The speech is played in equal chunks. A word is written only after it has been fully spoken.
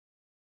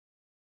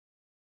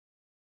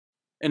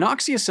An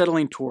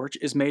oxyacetylene torch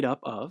is made up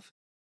of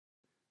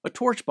a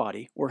torch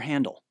body or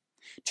handle,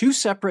 two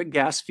separate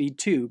gas feed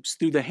tubes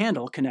through the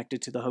handle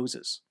connected to the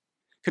hoses,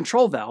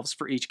 control valves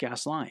for each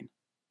gas line,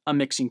 a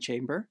mixing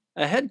chamber,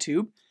 a head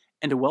tube,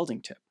 and a welding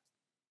tip.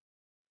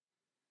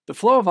 The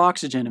flow of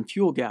oxygen and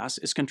fuel gas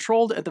is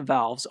controlled at the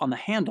valves on the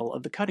handle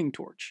of the cutting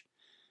torch.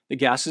 The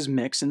gases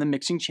mix in the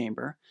mixing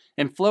chamber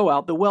and flow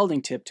out the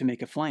welding tip to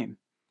make a flame.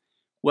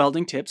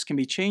 Welding tips can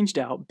be changed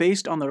out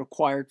based on the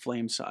required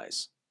flame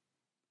size.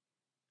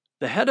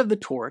 The head of the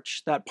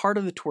torch, that part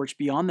of the torch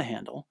beyond the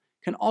handle,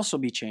 can also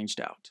be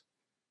changed out.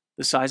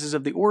 The sizes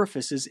of the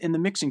orifices in the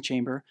mixing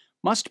chamber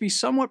must be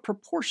somewhat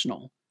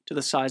proportional to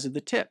the size of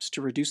the tips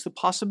to reduce the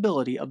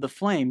possibility of the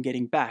flame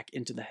getting back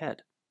into the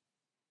head.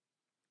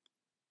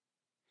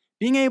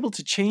 Being able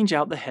to change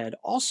out the head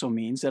also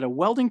means that a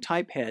welding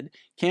type head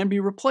can be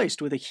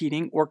replaced with a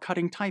heating or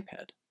cutting type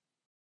head.